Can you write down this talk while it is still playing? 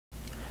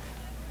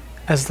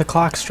As the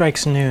clock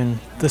strikes noon,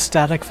 the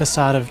static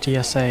facade of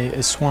DSA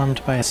is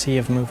swarmed by a sea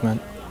of movement.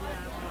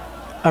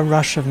 A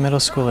rush of middle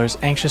schoolers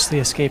anxiously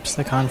escapes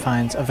the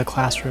confines of the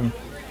classroom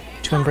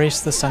to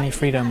embrace the sunny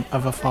freedom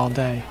of a fall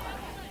day.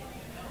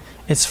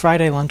 It's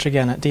Friday lunch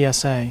again at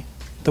DSA,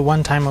 the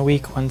one time a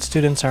week when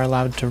students are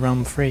allowed to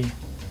roam free.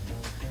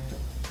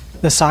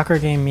 The soccer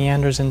game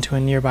meanders into a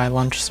nearby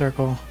lunch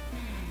circle.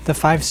 The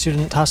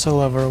 5-student tussle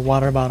over a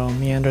water bottle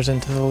meanders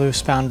into the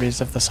loose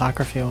boundaries of the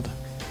soccer field.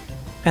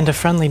 And a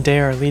friendly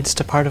dare leads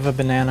to part of a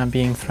banana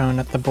being thrown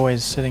at the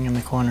boys sitting in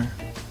the corner.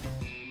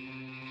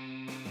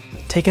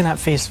 Taken at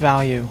face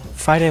value,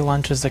 Friday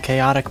lunch is the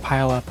chaotic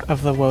pileup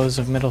of the woes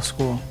of middle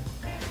school.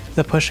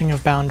 The pushing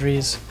of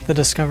boundaries, the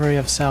discovery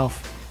of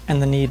self,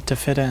 and the need to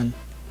fit in.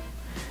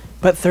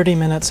 But 30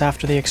 minutes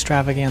after the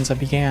extravaganza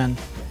began,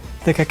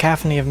 the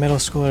cacophony of middle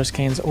schoolers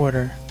gains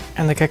order,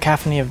 and the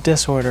cacophony of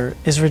disorder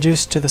is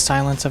reduced to the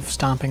silence of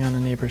stomping on a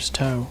neighbor's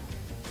toe.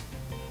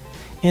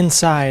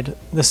 Inside,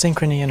 the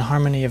synchrony and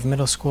harmony of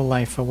middle school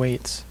life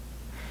awaits.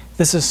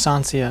 This is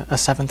Sansia, a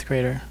 7th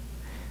grader.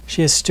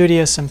 She is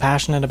studious and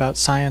passionate about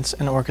science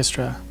and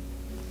orchestra.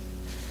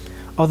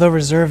 Although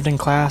reserved in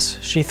class,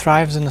 she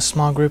thrives in a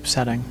small group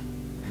setting.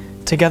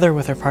 Together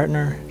with her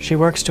partner, she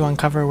works to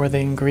uncover where the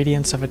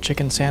ingredients of a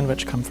chicken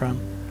sandwich come from,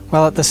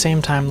 while at the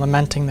same time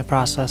lamenting the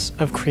process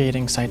of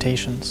creating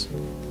citations.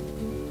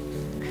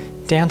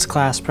 Dance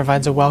class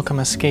provides a welcome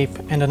escape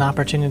and an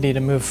opportunity to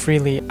move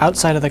freely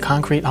outside of the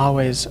concrete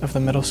hallways of the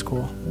middle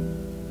school.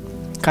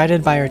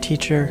 Guided by her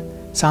teacher,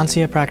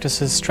 Sansia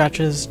practices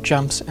stretches,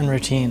 jumps, and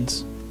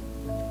routines.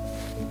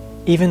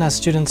 Even as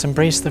students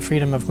embrace the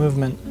freedom of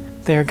movement,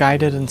 they are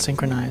guided and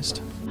synchronized.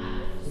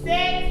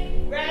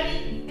 Set,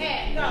 ready,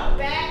 and go.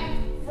 Back,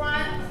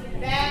 front,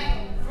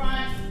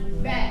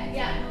 back.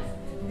 Yeah.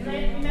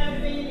 Remember to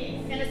bend your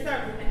knees in a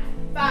circle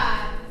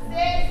now. 5,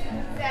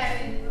 6,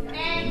 7,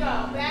 and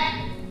go.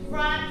 Back,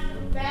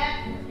 front,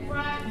 back.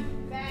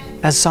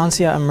 As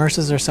Sansia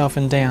immerses herself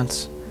in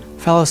dance,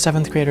 fellow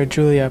 7th grader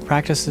Julia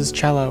practices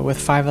cello with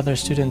 5 other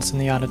students in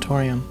the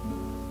auditorium.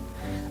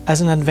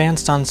 As an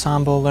advanced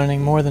ensemble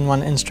learning more than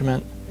one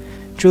instrument,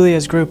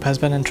 Julia's group has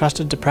been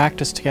entrusted to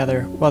practice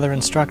together while their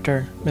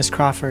instructor, Miss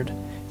Crawford,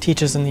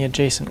 teaches in the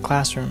adjacent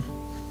classroom.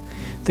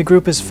 The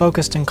group is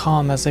focused and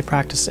calm as they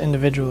practice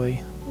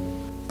individually.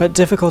 But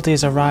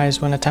difficulties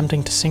arise when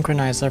attempting to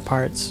synchronize their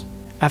parts.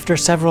 After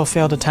several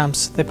failed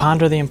attempts, they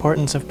ponder the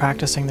importance of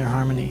practicing their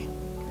harmony.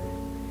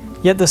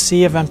 Yet the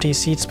sea of empty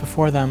seats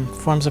before them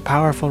forms a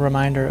powerful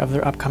reminder of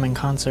their upcoming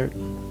concert.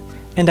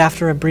 And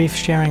after a brief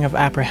sharing of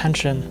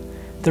apprehension,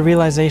 the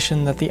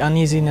realization that the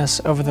uneasiness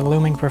over the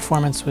looming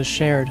performance was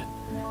shared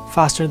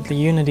fostered the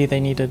unity they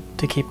needed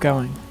to keep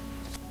going.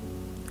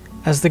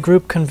 As the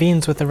group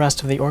convenes with the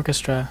rest of the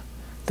orchestra,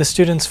 the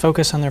students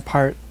focus on their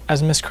part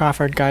as Miss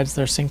Crawford guides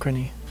their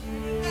synchrony.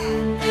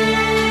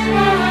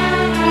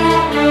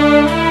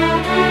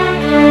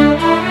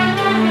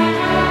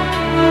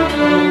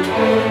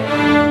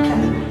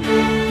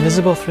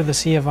 Visible through the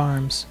sea of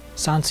arms,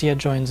 Sansia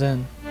joins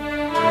in.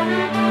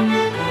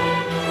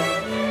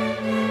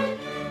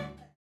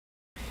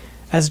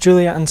 As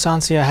Julia and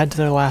Sansia head to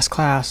their last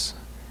class,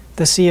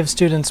 the sea of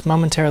students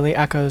momentarily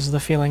echoes the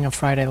feeling of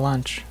Friday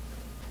lunch.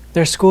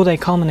 Their school day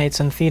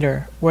culminates in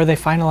theater, where they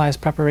finalize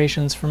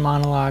preparations for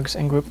monologues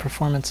and group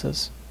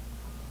performances.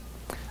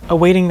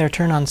 Awaiting their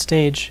turn on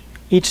stage,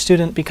 each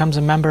student becomes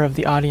a member of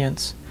the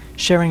audience,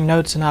 sharing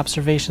notes and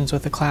observations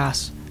with the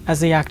class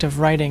as the act of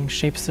writing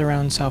shapes their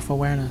own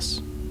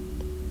self-awareness.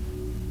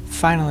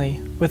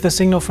 Finally, with a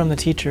signal from the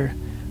teacher,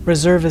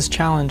 reserve is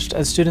challenged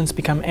as students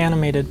become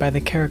animated by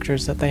the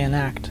characters that they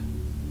enact.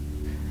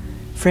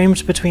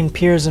 Framed between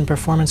peers and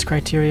performance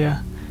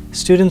criteria,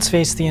 students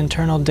face the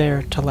internal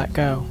dare to let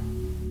go.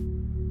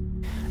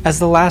 As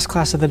the last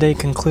class of the day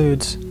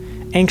concludes,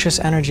 anxious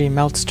energy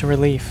melts to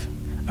relief,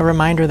 a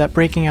reminder that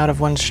breaking out of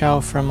one's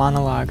shell for a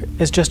monologue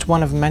is just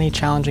one of many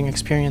challenging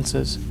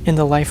experiences in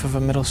the life of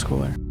a middle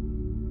schooler.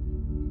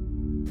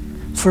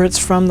 For it's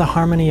from the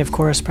harmony of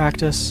chorus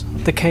practice,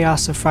 the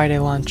chaos of Friday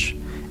lunch,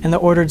 and the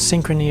ordered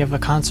synchrony of a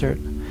concert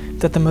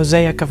that the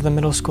mosaic of the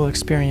middle school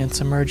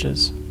experience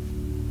emerges.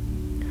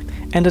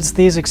 And it's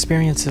these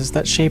experiences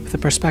that shape the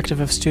perspective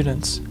of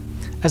students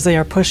as they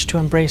are pushed to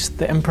embrace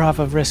the improv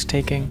of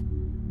risk-taking,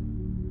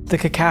 the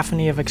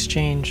cacophony of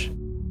exchange,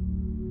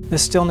 the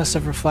stillness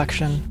of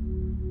reflection,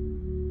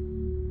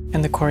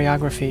 and the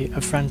choreography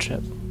of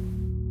friendship.